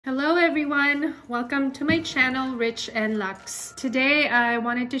Hello everyone, welcome to my channel Ritch and Luxe. Today I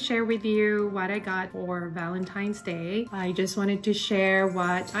wanted to share with you what I got for Valentine's Day. I just wanted to share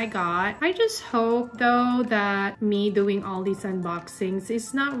what I got. I just hope though that me doing all these unboxings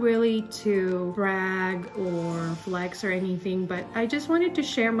is not really to brag or flex or anything, but I just wanted to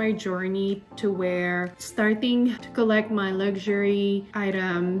share my journey to where starting to collect my luxury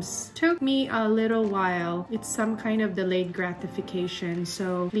items took me a little while. It's some kind of delayed gratification,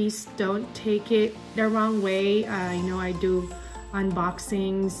 so please don't take it the wrong way. I know I do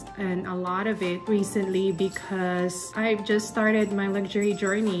unboxings and a lot of it recently because I've just started my luxury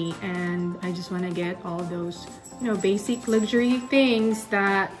journey and I just want to get all those basic luxury things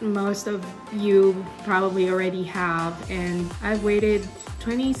that most of you probably already have, and I've waited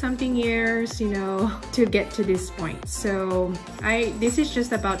 20-something years, to get to this point. So this is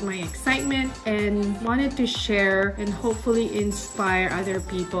just about my excitement and wanted to share and hopefully inspire other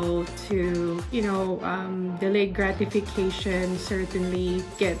people to, delayed gratification certainly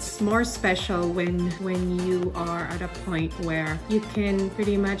gets more special when you are at a point where you can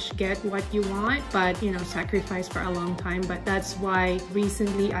pretty much get what you want, but sacrifice for a long time. But that's why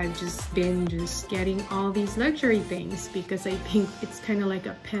recently I've just been getting all these luxury things because I think it's kind of like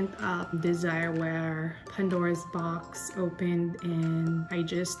a pent-up desire where Pandora's box opened and I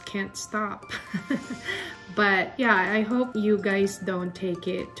just can't stop. But yeah, I hope you guys don't take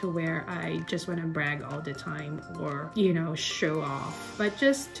it to where I just want to brag all the time or show off, but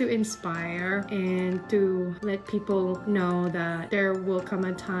just to inspire and to let people know that there will come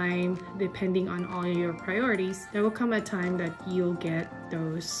a time, depending on all your priorities, there will come a time that you'll get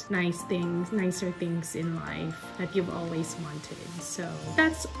those nicer things in life that you've always wanted. So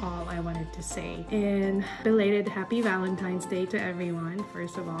that's all I wanted to say. And belated happy Valentine's Day to everyone.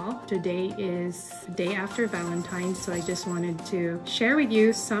 First of all, today is the day after Valentine's, so I just wanted to share with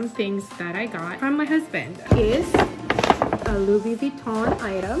you some things that I got from my husband. Is a Louis Vuitton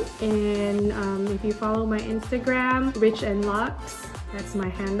item, and if you follow my Instagram, Ritch and Luxe, that's my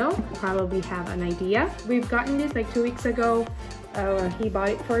handle, you probably have an idea. We've gotten this like 2 weeks ago. He bought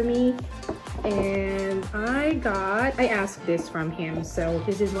it for me and I asked this from him, so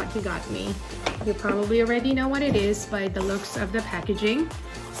this is what he got me. You probably already know what it is by the looks of the packaging.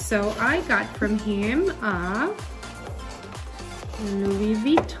 So I got from him a Louis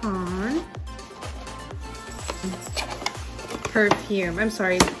Vuitton perfume. I'm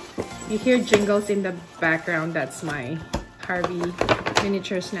sorry, you hear jingles in the background. That's my Harvey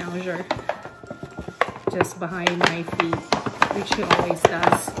miniature schnauzer just behind my feet, which he always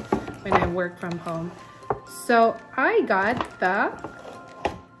does when I work from home. So I got the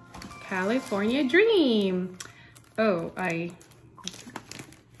California Dream. Oh, I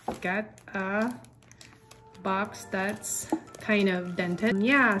got a box that's kind of dented.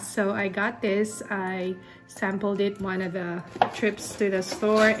 Yeah, so I got this. I sampled it one of the trips to the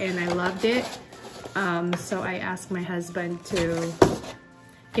store and I loved it. So I asked my husband to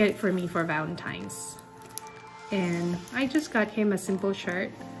get it for me for Valentine's. And I just got him a simple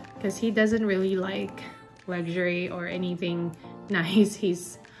shirt because he doesn't really like luxury or anything nice.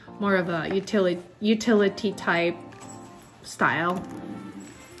 He's more of a utility type style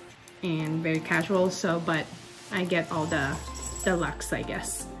and very casual. So, but I get all the luxe, I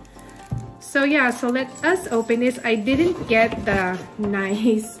guess. So yeah, so let us open this. I didn't get the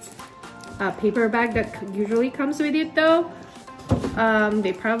nice paper bag that usually comes with it though.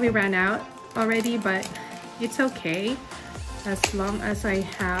 They probably ran out already, but it's okay as long as I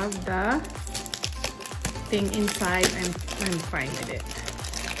have the thing inside. I'm fine with it.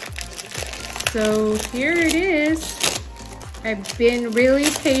 So here it is. I've been really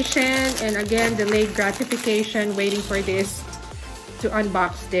patient and again delayed gratification waiting for this to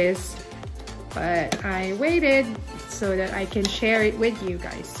unbox this, but I waited so that I can share it with you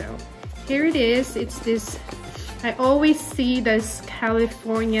guys. So here it is. It's this, I always see this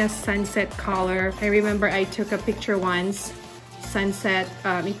California sunset color. I remember I took a picture once, sunset.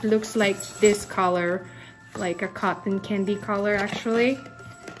 It looks like this color, like a cotton candy color actually.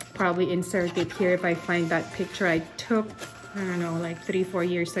 Probably insert it here if I find that picture I took, I don't know, like 3-4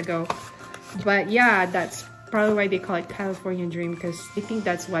 years ago. But yeah, that's probably why they call it California Dream, because I think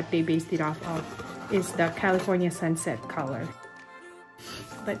that's what they based it off of, is the California sunset color.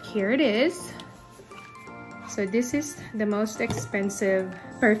 But here it is. So this is the most expensive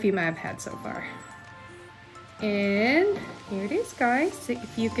perfume I've had so far. And here it is, guys.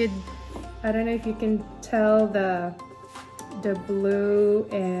 If you could, I don't know if you can tell the blue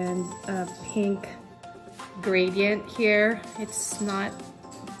and pink gradient here. It's not,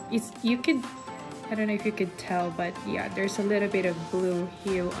 you could I don't know if you could tell, but yeah, there's a little bit of blue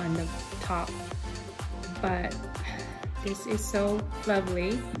hue on the top, but this is so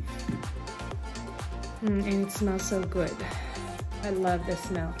lovely. And it smells so good. I love the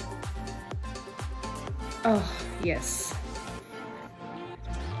smell. Oh yes,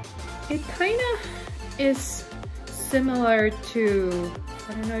 it kind of is similar to,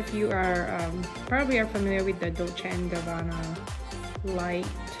 I don't know if you are probably are familiar with the Dolce & Gabbana light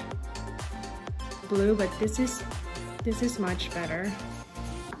blue, but this is much better,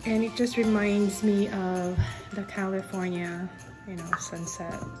 and it just reminds me of the California, you know,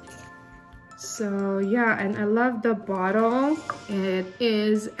 sunset. So yeah, and I love the bottle. It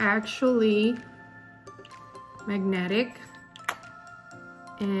is actually magnetic,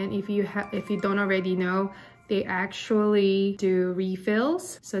 and if you don't already know, they actually do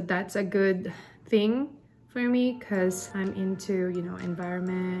refills, so that's a good thing for me because I'm into, you know,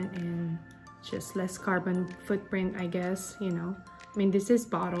 environment and just less carbon footprint, I guess, you know. I mean, this is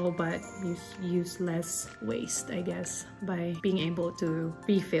bottle, but you use less waste, I guess, by being able to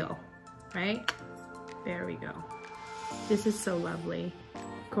refill, right? There we go. This is so lovely.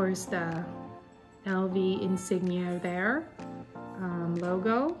 Of course, the LV insignia there,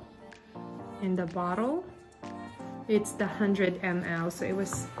 logo in the bottle. It's the 100 ml, so it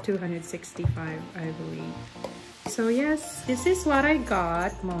was 265, I believe. So yes, this is what I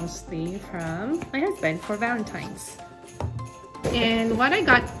got mostly from my husband for Valentine's. And what I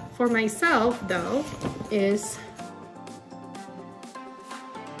got for myself though is,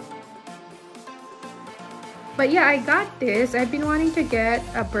 but yeah, I got this. I've been wanting to get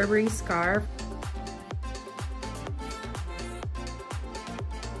a Burberry scarf.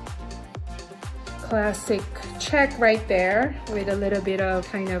 Classic check right there with a little bit of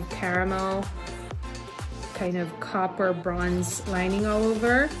kind of caramel, kind of copper bronze lining all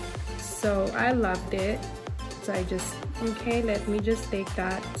over. So I loved it. So I just, okay, let me just take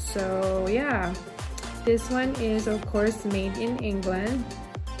that. So yeah, this one is of course made in England.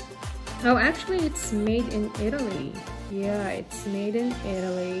 Oh, actually it's made in Italy. Yeah, it's made in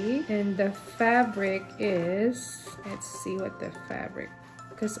Italy. And the fabric is, let's see what the fabric,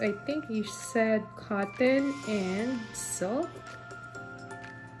 because I think you said cotton and silk.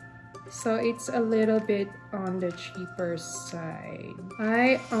 So it's a little bit on the cheaper side.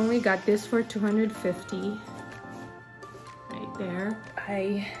 I only got this for $250 right there.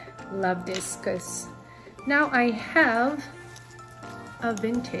 I love this because now I have a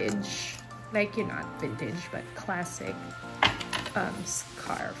vintage, like, you know, not vintage, but classic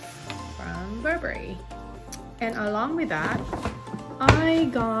scarf from Burberry. And along with that, I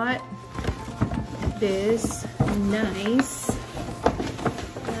got this nice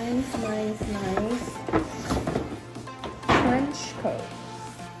trench coat.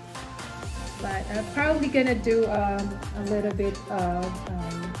 But I'm probably gonna do a little bit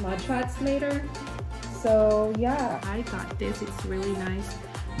of mud shots later. So yeah, I got this. It's really nice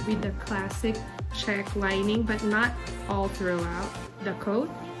with the classic check lining, but not all throughout the coat.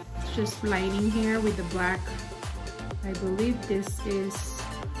 It's just lining here with the black. I believe this is,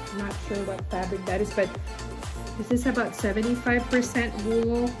 I'm not sure what fabric that is, but this is about 75%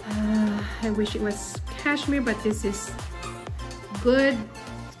 wool. I wish it was cashmere, but this is good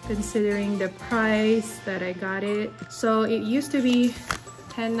considering the price that I got it. So it used to be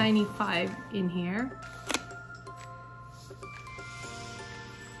 $10.95 in here.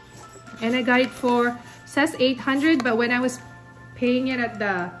 And I got it for, says $800, but when I was paying it at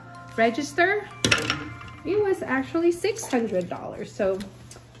the register, it was actually $600. So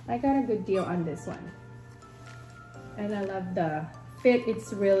I got a good deal on this one. And I love the fit.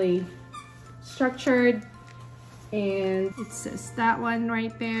 It's really structured. And it says that one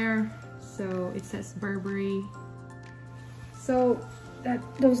right there. So it says Burberry. So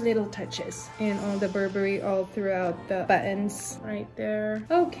those little touches and all the Burberry all throughout the buttons right there.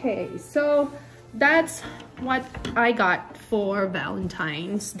 Okay, so that's what I got for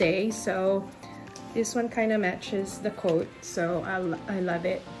Valentine's Day. So this one kind of matches the coat, so I love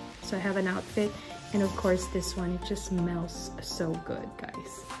it. So I have an outfit, and of course this one, it just smells so good,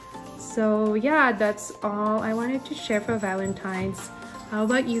 guys. So yeah, that's all I wanted to share for Valentine's. How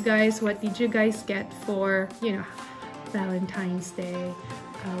about you guys? What did you guys get for, you know, Valentine's Day?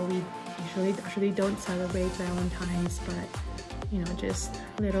 We usually don't celebrate Valentine's, but you know, just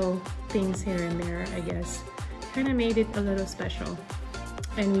little things here and there, I guess, kind of made it a little special.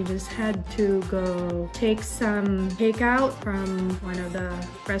 And we just had to go take some takeout from one of the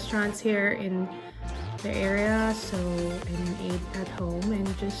restaurants here in the area, so and ate at home,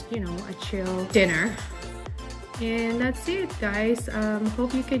 and just, you know, a chill dinner. And that's it, guys.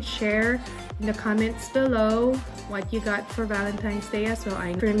 Hope you could share in the comments below what you got for Valentine's Day as well.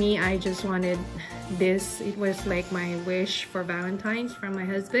 For me, I just wanted this. It was like my wish for Valentine's from my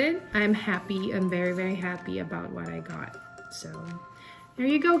husband. I'm happy. I'm very, very happy about what I got. So there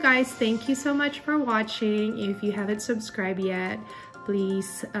you go, guys. Thank you so much for watching. If you haven't subscribed yet,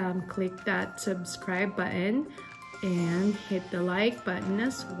 please click that subscribe button and hit the like button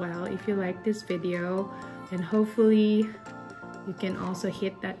as well if you like this video. And hopefully you can also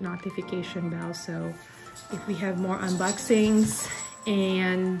hit that notification bell, so if we have more unboxings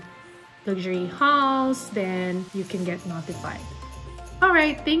and luxury hauls, then you can get notified. All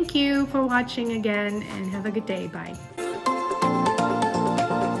right, thank you for watching again, and have a good day. Bye.